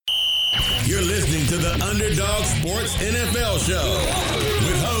You're listening to the Underdog Sports NFL Show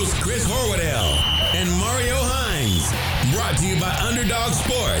with hosts Chris Horwedel and Mario Hines. Brought to you by Underdog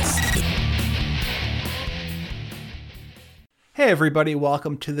Sports. Hey everybody,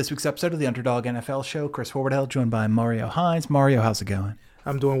 welcome to this week's episode of the Underdog NFL Show. Chris Horwedel, joined by Mario Hines. Mario, how's it going?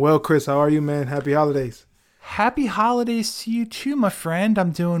 I'm doing well, Chris. How are you, man? Happy holidays. Happy holidays to you too, my friend.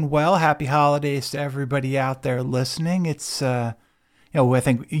 I'm doing well. Happy holidays to everybody out there listening. It's, I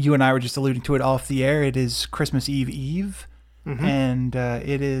think you and I were just alluding to it off the air. It is Christmas Eve, and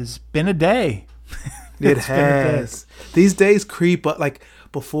it has been a day. It has. These days creep up. Like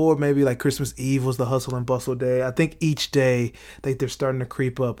before, maybe like Christmas Eve was the hustle and bustle day. I think each day they're starting to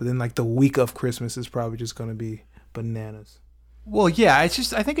creep up, and then like the week of Christmas is probably just going to be bananas. Well, yeah, I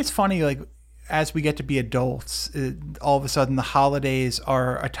think it's funny, like, as we get to be adults, all of a sudden the holidays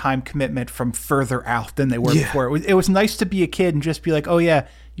are a time commitment from further out than they were before. It was nice to be a kid and just be like, oh yeah,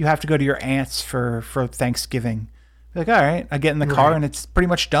 you have to go to your aunt's for Thanksgiving. Like, all right, I get in the car and it's pretty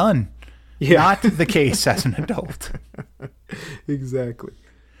much done. Yeah. Not the case as an adult. Exactly.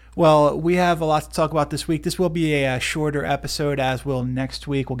 Well, we have a lot to talk about this week. This will be a shorter episode, as will next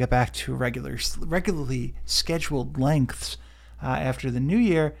week. We'll get back to regularly scheduled lengths after the new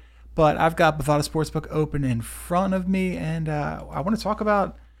year. But I've got Bovada Sportsbook open in front of me, and I want to talk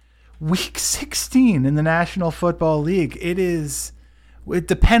about Week 16 in the National Football League. It is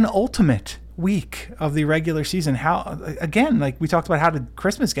the penultimate week of the regular season. How, again, like we talked about, how did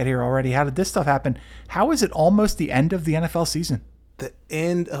Christmas get here already? How did this stuff happen? How is it almost the end of the NFL season? The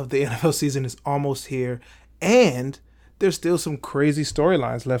end of the NFL season is almost here, and there's still some crazy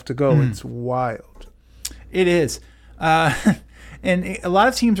storylines left to go. It's wild. It is. And a lot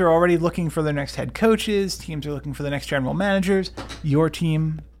of teams are already looking for their next head coaches. Teams are looking for the next general managers. Your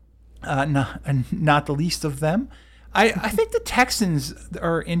team, not the least of them. I think the Texans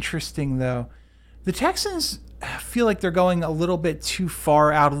are interesting, though. The Texans feel like they're going a little bit too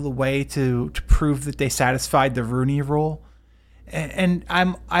far out of the way to prove that they satisfied the Rooney Rule. And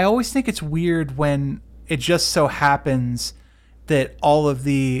I always think it's weird when it just so happens that all of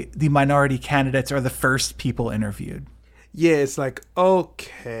the minority candidates are the first people interviewed. Yeah, it's like,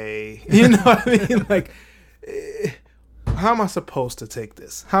 okay. You know what I mean? Like, how am I supposed to take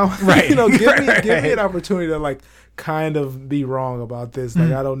this? Right. Give me an opportunity to, like, kind of be wrong about this.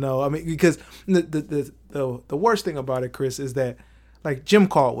 Like, I don't know. I mean, because the worst thing about it, Chris, is that, like, Jim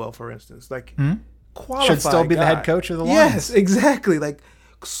Caldwell, for instance, like, qualified should still be guy. The head coach of the Lions. Yes, exactly. Like,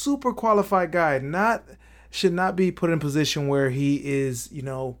 super qualified guy. Should not be put in a position where he is,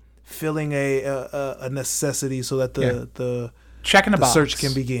 filling a necessity so that the checking the search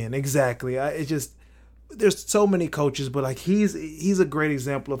can begin. Exactly. There's so many coaches, but like he's a great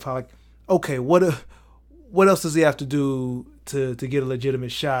example of how, like, okay, what else does he have to do to get a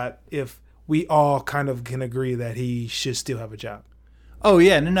legitimate shot if we all kind of can agree that he should still have a job? Oh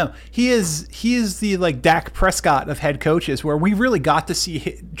yeah, no. He is the, like, Dak Prescott of head coaches, where we really got to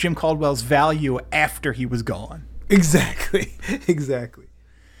see Jim Caldwell's value after he was gone. Exactly.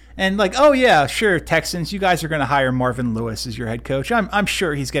 And like, oh yeah, sure, Texans, you guys are going to hire Marvin Lewis as your head coach. I'm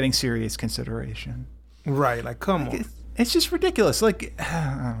sure he's getting serious consideration. Right, like, come on. It's just ridiculous. Like,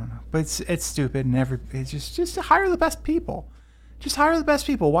 I don't know, but it's stupid, and it's just to hire the best people. Just hire the best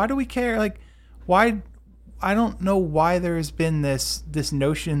people. Why do we care? Like, why? I don't know why there has been this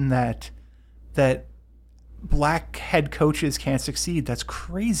notion that black head coaches can't succeed. That's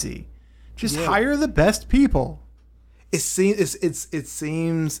crazy. Just hire the best people. It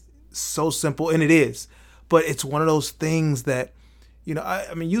seems so simple, and it is, but it's one of those things that,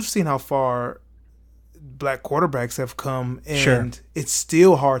 I mean, you've seen how far black quarterbacks have come, and it's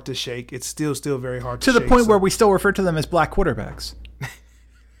still hard to shake. It's still very hard to shake. To the point where we still refer to them as black quarterbacks.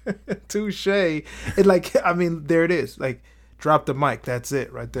 Touche. And, like, I mean, there it is. Like, drop the mic. That's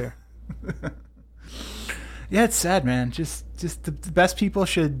it right there. Yeah, it's sad, man. Just the best people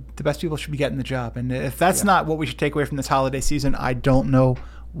should be getting the job. And if that's not what we should take away from this holiday season, I don't know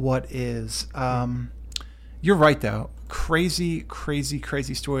what is. You're right, though. Crazy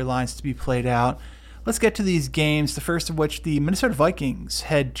storylines to be played out. Let's get to these games. The first of which, the Minnesota Vikings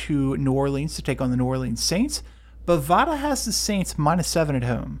head to New Orleans to take on the New Orleans Saints. Bovada has the Saints -7 at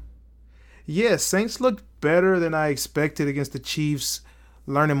home. Yeah, Saints looked better than I expected against the Chiefs.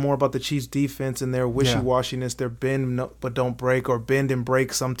 Learning more about the Chiefs' defense and their wishy-washiness, their bend but don't break, or bend and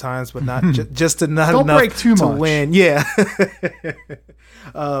break sometimes, but not just to not don't enough break too to much. Win. Yeah.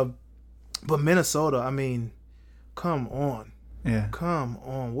 But Minnesota, I mean, come on. Yeah. Come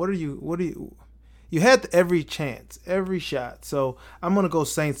on. What are you? You had every chance, every shot. So I'm gonna go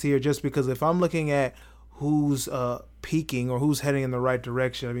Saints here, just because if I'm looking at who's peaking or who's heading in the right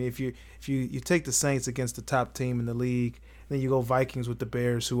direction. I mean, if you take the Saints against the top team in the league, then you go Vikings with the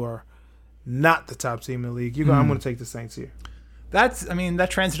Bears, who are not the top team in the league. I'm going to take the Saints here. That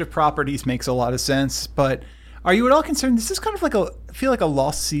transitive properties makes a lot of sense, but are you at all concerned? This is kind of like a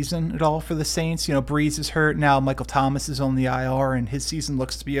lost season at all for the Saints. Breeze is hurt now. Michael Thomas is on the IR, and his season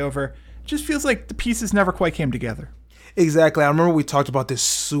looks to be over. It just feels like the pieces never quite came together. Exactly. I remember we talked about this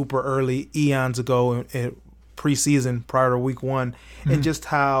super early, eons ago, in preseason prior to week 1, and just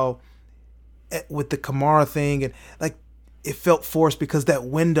how with the Kamara thing, and like it felt forced because that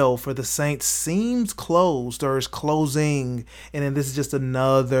window for the Saints seems closed or is closing, and then this is just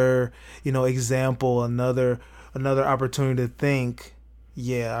another example, another opportunity to think,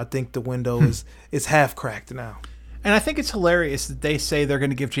 I think the window is half cracked now. And I think it's hilarious that they say they're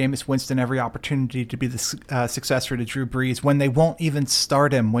going to give Jameis Winston every opportunity to be the successor to Drew Brees when they won't even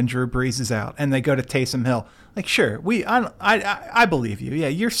start him when Drew Brees is out, and they go to Taysom Hill. Like, sure, I believe you. Yeah,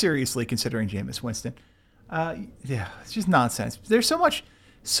 you're seriously considering Jameis Winston. It's just nonsense. There's so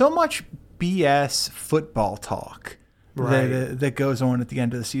much BS football talk that goes on at the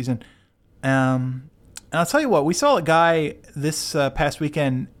end of the season. And I'll tell you what, we saw a guy this past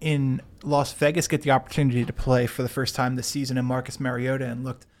weekend in Las Vegas get the opportunity to play for the first time this season in Marcus Mariota and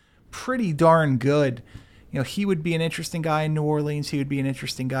looked pretty darn good. He would be an interesting guy in New Orleans. He would be an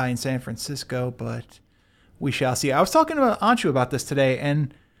interesting guy in San Francisco, but we shall see. I was talking to Anshu about this today,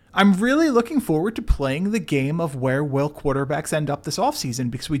 and I'm really looking forward to playing the game of where will quarterbacks end up this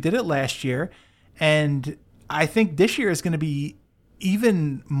offseason, because we did it last year, and I think this year is going to be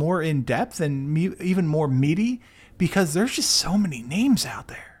even more in-depth and even more meaty because there's just so many names out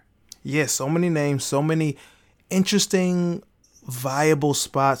there. Yes, so many names, so many interesting, viable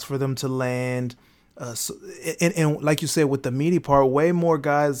spots for them to land. And like you said, with the meaty part, way more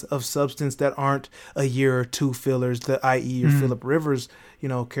guys of substance that aren't a year or two fillers, i.e. your Phillip Rivers,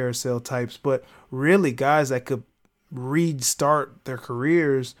 carousel types, but really guys that could restart their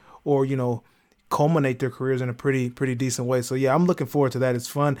careers or, culminate their careers in a pretty decent way. So, I'm looking forward to that. It's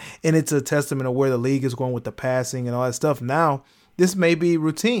fun, and it's a testament of where the league is going with the passing and all that stuff. Now, this may be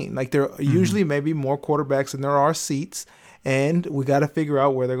routine. Like, there usually may be more quarterbacks than there are seats, and we got to figure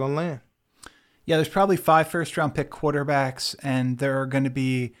out where they're going to land. Yeah, there's probably 5 first-round pick quarterbacks, and there are going to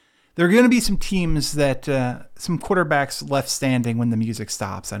be some teams that some quarterbacks left standing when the music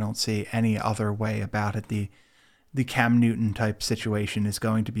stops. I don't see any other way about it. The Cam Newton type situation is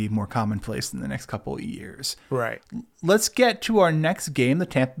going to be more commonplace in the next couple of years. Right. Let's get to our next game. The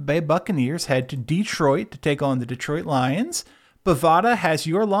Tampa Bay Buccaneers head to Detroit to take on the Detroit Lions. Bovada has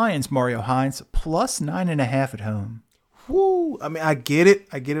your Lions, Mario Hines, plus 9.5 at home. Woo! I mean, I get it.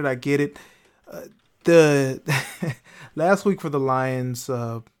 The last week for the Lions,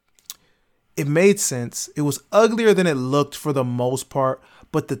 it made sense. It was uglier than it looked for the most part,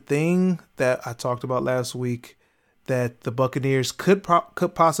 but the thing that I talked about last week that the Buccaneers could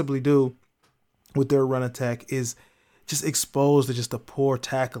possibly do with their run attack is just expose the poor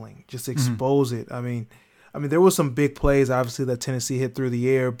tackling. Just expose it. I mean, there was some big plays, obviously, that Tennessee hit through the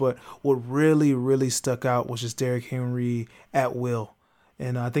air, but what really, really stuck out was just Derrick Henry at will.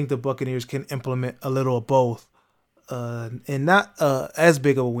 And I think the Buccaneers can implement a little of both. And not as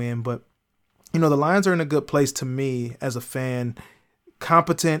big of a win, but, the Lions are in a good place to me as a fan.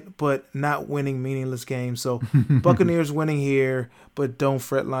 Competent, but not winning meaningless games. So Buccaneers winning here, but don't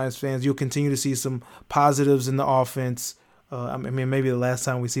fret, Lions fans. You'll continue to see some positives in the offense. Maybe the last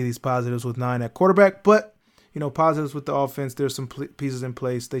time we see these positives with 9 at quarterback, but positives with the offense. There's some pieces in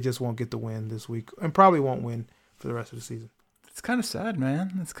place. They just won't get the win this week and probably won't win for the rest of the season. It's kind of sad,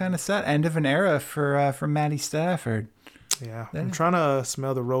 man. It's kind of sad. End of an era for Matty Stafford. Yeah, I'm trying to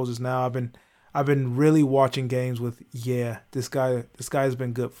smell the roses now. I've been really watching games with, this guy has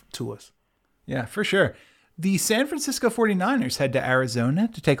been good to us. Yeah, for sure. The San Francisco 49ers head to Arizona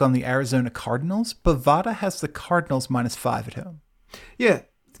to take on the Arizona Cardinals. Bovada has the Cardinals minus 5 at home. Yeah,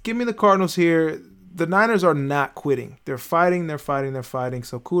 give me the Cardinals here. The Niners are not quitting. They're fighting.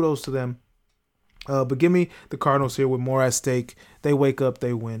 So kudos to them. But give me the Cardinals here with more at stake. They wake up,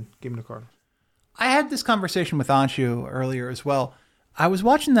 they win. Give me the Cardinals. I had this conversation with Anshu earlier as well. I was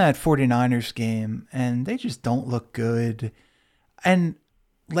watching that 49ers game, and they just don't look good. And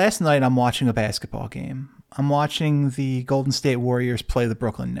last night, I'm watching a basketball game. I'm watching the Golden State Warriors play the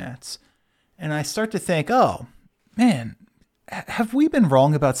Brooklyn Nets. And I start to think, oh, man, have we been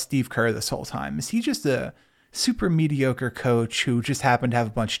wrong about Steve Kerr this whole time? Is he just a super mediocre coach who just happened to have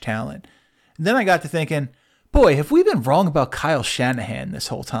a bunch of talent? And then I got to thinking, boy, have we been wrong about Kyle Shanahan this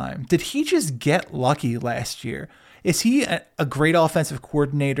whole time? Did he just get lucky last year? Is he a great offensive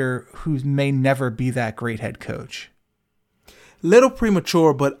coordinator who may never be that great head coach? Little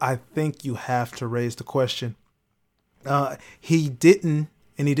premature, but I think you have to raise the question. He didn't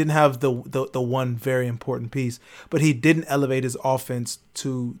have the one very important piece, but he didn't elevate his offense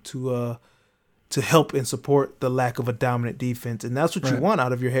to help and support the lack of a dominant defense. And that's what you want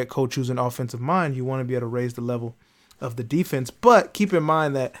out of your head coach who's an offensive mind. You want to be able to raise the level of the defense. But keep in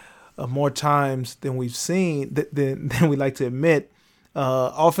mind that more times than we've seen, than we like to admit,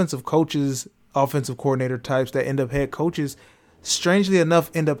 offensive coaches, offensive coordinator types that end up head coaches, strangely enough,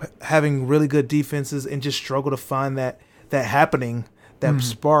 end up having really good defenses and just struggle to find that happening, that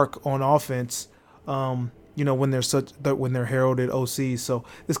spark on offense. When they're heralded OCs. So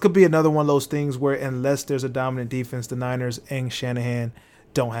this could be another one of those things where unless there's a dominant defense, the Niners and Shanahan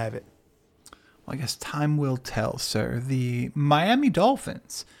don't have it. Well, I guess time will tell, sir. The Miami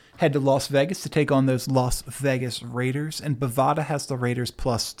Dolphins head to Las Vegas to take on those Las Vegas Raiders, and Bovada has the Raiders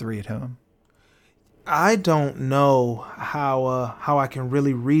 +3 at home. I don't know how I can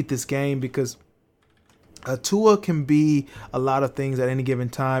really read this game because Tua can be a lot of things at any given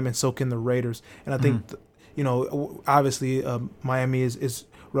time, and so can the Raiders. And I think, obviously Miami is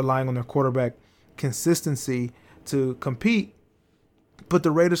relying on their quarterback consistency to compete, but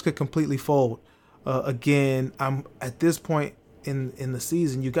the Raiders could completely fold. Again, I'm at this point in the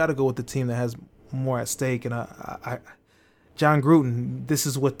season, you got to go with the team that has more at stake. And I John Gruden, this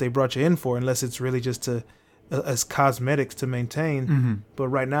is what they brought you in for, unless it's really just as cosmetics to maintain. But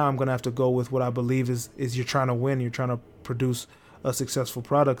right now, I'm going to have to go with what I believe is you're trying to win. You're trying to produce a successful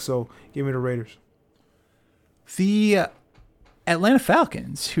product. So give me the Raiders. The Atlanta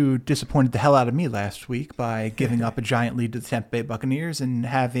Falcons, who disappointed the hell out of me last week by giving up a giant lead to the Tampa Bay Buccaneers and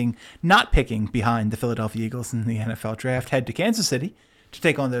not picking behind the Philadelphia Eagles in the NFL draft, head to Kansas City to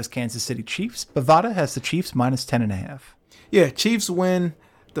take on those Kansas City Chiefs. Bovada has the Chiefs -10.5. Yeah, Chiefs win.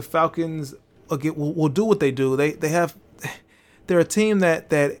 The Falcons will do what they do. They're a team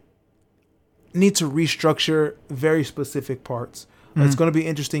that need to restructure very specific parts. It's going to be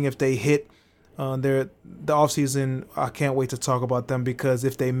interesting if they hit the offseason. I can't wait to talk about them because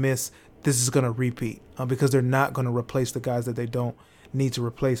if they miss, this is going to repeat because they're not going to replace the guys that they don't need to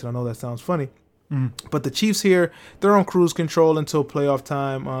replace. And I know that sounds funny. But the Chiefs here, they're on cruise control until playoff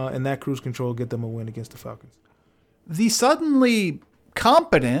time, and that cruise control will get them a win against the Falcons. The suddenly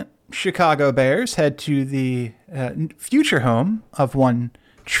competent Chicago Bears head to the future home of one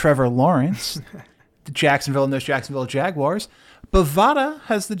Trevor Lawrence, the Jacksonville Jaguars. Bovada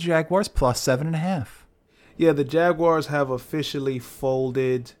has the Jaguars +7.5. Yeah, the Jaguars have officially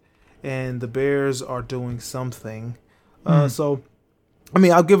folded, and the Bears are doing something. So, I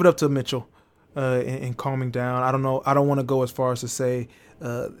mean, I'll give it up to Mitchell in calming down. I don't know. I don't want to go as far as to say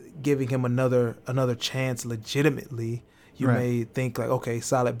giving him another chance legitimately. You may think like, okay,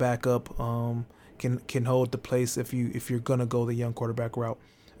 solid backup can hold the place if you're gonna go the young quarterback route.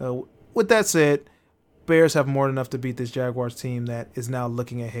 With that said, Bears have more than enough to beat this Jaguars team that is now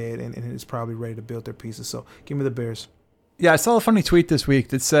looking ahead and is probably ready to build their pieces. So give me the Bears. Yeah, I saw a funny tweet this week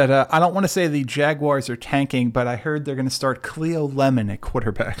that said, I don't want to say the Jaguars are tanking, but I heard they're going to start Cleo Lemon at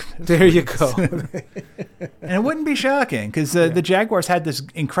quarterback. There you go. And it wouldn't be shocking because the Jaguars had this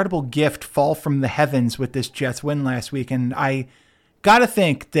incredible gift fall from the heavens with this Jets win last week. And I got to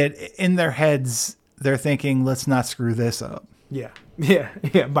think that in their heads, they're thinking, let's not screw this up. Yeah,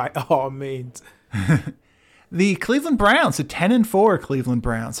 by all means. The Cleveland Browns, the 10-4 Cleveland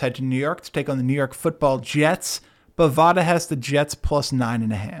Browns, head to New York to take on the New York Football Jets. Bovada has the Jets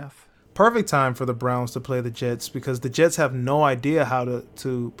 +9.5. Perfect time for the Browns to play the Jets because the Jets have no idea how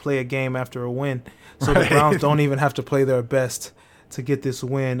to play a game after a win. So the Browns don't even have to play their best to get this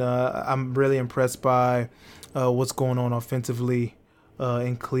win. I'm really impressed by what's going on offensively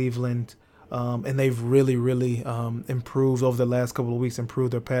in Cleveland. And they've really improved over the last couple of weeks,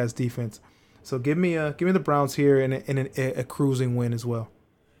 improved their pass defense. So give me the Browns here and a cruising win as well.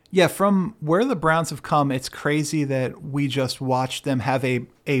 Yeah, from where the Browns have come, it's crazy that we just watched them have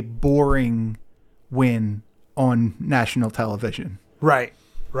a boring win on national television. Right.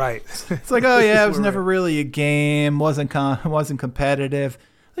 It's like, oh yeah, it was never really a game, wasn't competitive.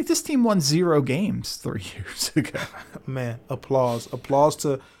 Like this team won 0 games 3 years ago. Man, applause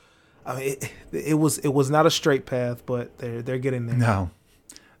to. I mean, it was not a straight path, but they're getting there. No.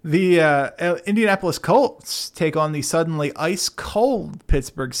 The Indianapolis Colts take on the suddenly ice-cold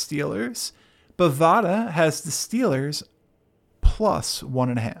Pittsburgh Steelers. Bovada has the Steelers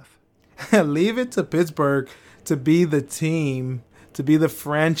 +1.5. Leave it to Pittsburgh to be the team, to be the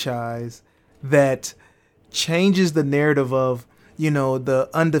franchise that changes the narrative of, the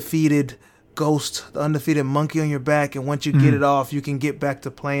undefeated ghost, the undefeated monkey on your back, and once you get it off, you can get back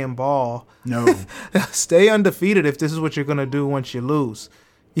to playing ball. No. Stay undefeated if this is what you're going to do once you lose.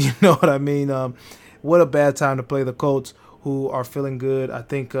 You know what I mean? What a bad time to play the Colts, who are feeling good. I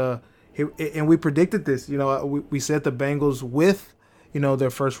think, and we predicted this. You know, we said the Bengals with, their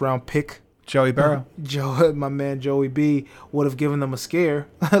first round pick, Joey Burrow. My man Joey B would have given them a scare.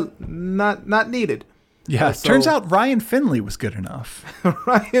 Not needed. Yeah, turns out Ryan Finley was good enough.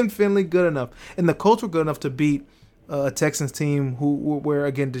 Ryan Finley good enough. And the Colts were good enough to beat a Texans team where,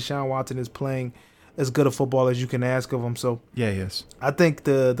 again, Deshaun Watson is playing as good a football as you can ask of him. So yeah, he is. I think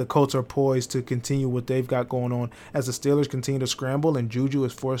the Colts are poised to continue what they've got going on as the Steelers continue to scramble and Juju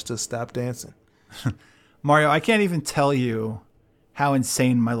is forced to stop dancing. Mario, I can't even tell you how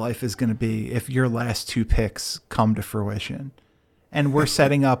insane my life is going to be if your last two picks come to fruition. And we're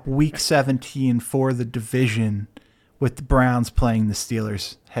setting up week 17 for the division with the Browns playing the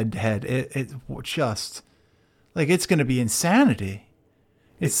Steelers head to head. It just, like, it's going to be insanity.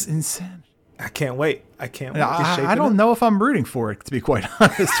 It's insane. I can't wait. I can't wait. I don't know if I'm rooting for it, to be quite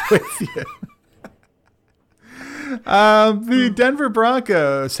honest with you. The Denver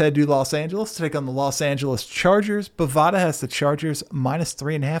Broncos head to Los Angeles to take on the Los Angeles Chargers. Bovada has the Chargers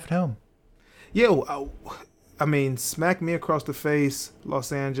 -3.5 at home. Yeah, I mean, smack me across the face,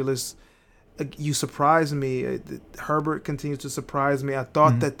 Los Angeles. You surprised me. Herbert continues to surprise me. I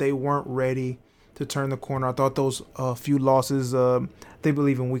thought that they weren't ready to turn the corner. I thought those few losses, they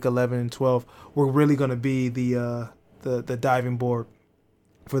believe in week 11 and 12, were really going to be the diving board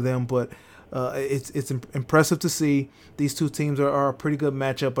for them. But it's impressive to see. These two teams are a pretty good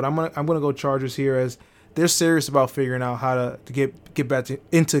matchup. But I'm gonna go Chargers here, as they're serious about figuring out how to get back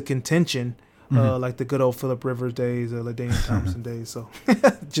into contention. Like the good old Phillip Rivers days, LaDainian Thompson days. So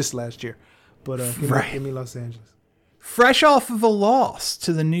just last year. But give me Los Angeles. Fresh off of a loss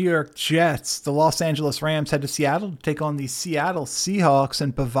to the New York Jets, the Los Angeles Rams head to Seattle to take on the Seattle Seahawks,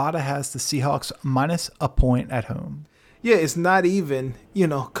 and Bovada has the Seahawks -1 at home. Yeah, it's not even,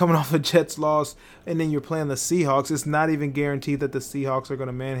 coming off a Jets loss and then you're playing the Seahawks, it's not even guaranteed that the Seahawks are going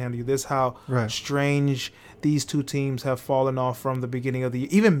to manhandle you. This is how strange these two teams have fallen off from the beginning of the year.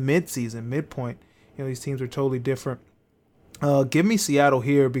 Even mid-season, midpoint, these teams are totally different. Give me Seattle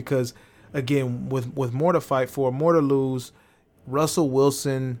here because, again, with more to fight for, more to lose, Russell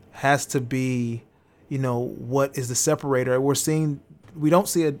Wilson has to be, what is the separator. We don't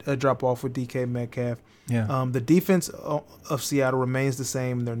see a drop-off with DK Metcalf. Yeah. The defense of Seattle remains the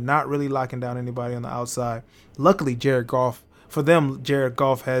same. They're not really locking down anybody on the outside. Luckily, Jared Goff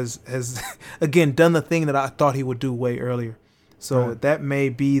has again done the thing that I thought he would do way earlier. So that may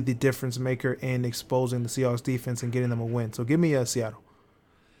be the difference maker in exposing the Seahawks defense and getting them a win. So give me Seattle.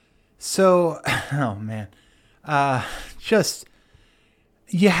 So, oh man, just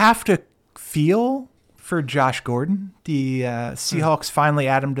you have to feel for Josh Gordon. The Seahawks finally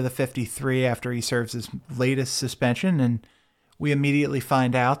add him to the 53 after he serves his latest suspension, and we immediately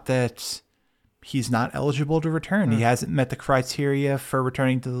find out that he's not eligible to return. He hasn't met the criteria for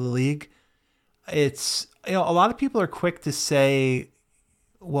returning to the league. It's, a lot of people are quick to say,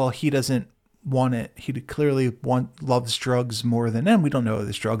 well, he doesn't want it. He clearly loves drugs more than, and we don't know if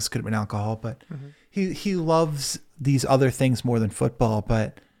this drugs could have been alcohol, but he loves these other things more than football.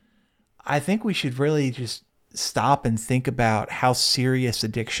 But I think we should really just stop and think about how serious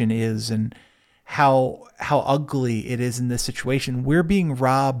addiction is and how ugly it is in this situation. We're being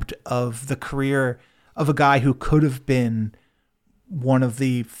robbed of the career of a guy who could have been one of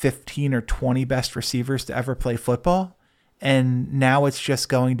the 15 or 20 best receivers to ever play football. And now it's just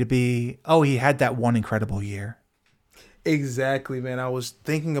going to be, he had that one incredible year. Exactly, man. I was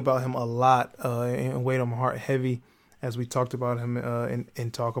thinking about him a lot and weighed on my heart heavy as we talked about him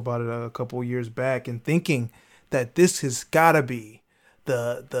and talk about it a couple of years back, and thinking that this has got to be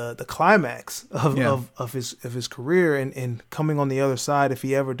the climax of his career and coming on the other side if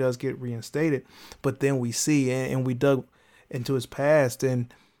he ever does get reinstated. But then we see and we dug into his past,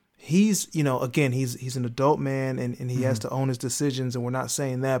 and he's again he's an adult man and he has to own his decisions, and we're not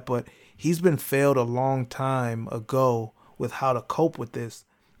saying that, but he's been failed a long time ago with how to cope with this.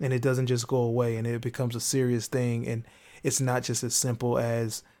 And it doesn't just go away, and it becomes a serious thing. And it's not just as simple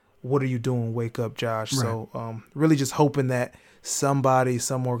as, what are you doing? Wake up, Josh. Right. So really just hoping that somebody,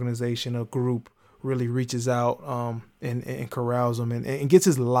 some organization, a group really reaches out and corrals him and gets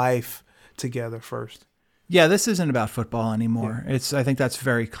his life together first. Yeah, this isn't about football anymore. Yeah. I think that's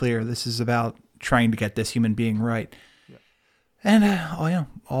very clear. This is about trying to get this human being right. And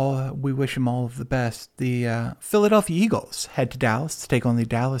we wish him all of the best. The Philadelphia Eagles head to Dallas to take on the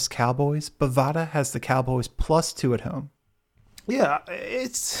Dallas Cowboys. Bovada has the Cowboys +2 at home. Yeah,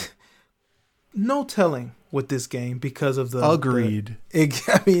 it's no telling with this game because of the... Agreed.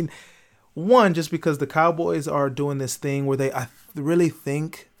 I mean, one, just because the Cowboys are doing this thing where I really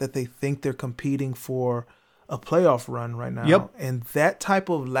think that they think they're competing for a playoff run right now. Yep. And that type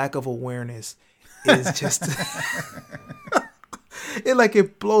of lack of awareness is just...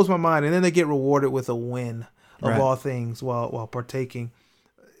 it blows my mind. And then they get rewarded with a win of all things while partaking.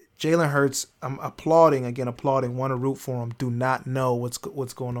 Jalen Hurts, I'm applauding, want to root for him, do not know what's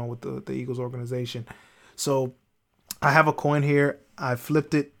going on with the Eagles organization. So I have a coin here. I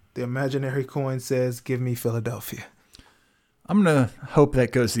flipped it. The imaginary coin says, give me Philadelphia. I'm going to hope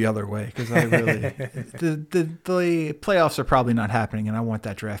that goes the other way because I really the playoffs are probably not happening, and I want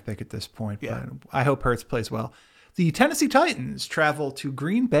that draft pick at this point. Yeah. But I hope Hurts plays well. The Tennessee Titans travel to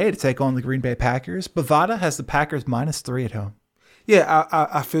Green Bay to take on the Green Bay Packers. Bovada has the Packers -3 at home. Yeah,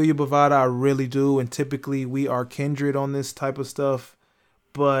 I feel you, Bovada. I really do. And typically we are kindred on this type of stuff.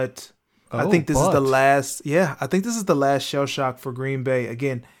 But I think this is the last. Yeah, I think this is the last shell shock for Green Bay.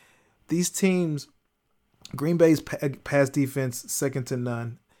 Again, these teams, Green Bay's pass defense, second to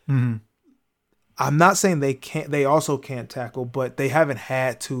none. Mm-hmm. I'm not saying they can't. They also can't tackle, but they haven't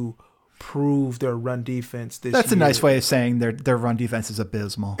had to prove their run defense this year. That's a nice way of saying their run defense is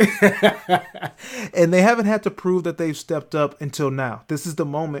abysmal. And they haven't had to prove that they've stepped up until now. This is the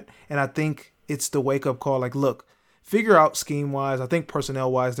moment, and I think it's the wake-up call. Like, look, figure out scheme-wise. I think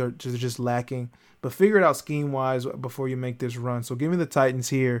personnel-wise they're just lacking, but figure it out scheme-wise before you make this run. So give me the Titans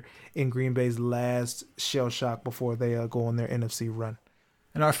here in Green Bay's last shell shock before they go on their NFC run.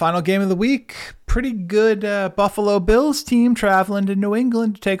 And our final game of the week, pretty good Buffalo Bills team traveling to New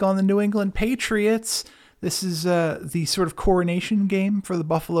England to take on the New England Patriots. This is the sort of coronation game for the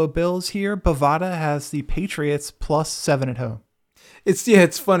Buffalo Bills here. Bovada has the Patriots +7 at home.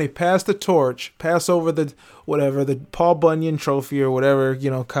 It's funny. Pass the torch, pass over the Paul Bunyan Trophy or whatever,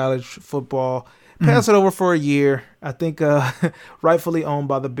 college football. Pass it over for a year. I think rightfully owned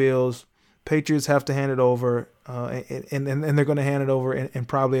by the Bills. Patriots have to hand it over, and they're going to hand it over in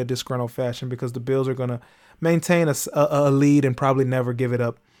probably a disgruntled fashion because the Bills are going to maintain a lead and probably never give it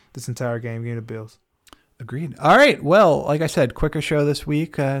up this entire game. Give the Bills. Agreed. All right. Well, like I said, quicker show this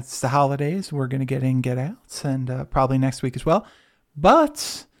week. It's the holidays. We're going to get in, get outs, and probably next week as well.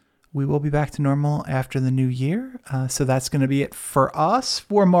 But we will be back to normal after the new year. So that's going to be it for us.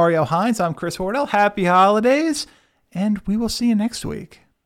 For Mario Hines, I'm Chris Horwedel. Happy holidays, and we will see you next week.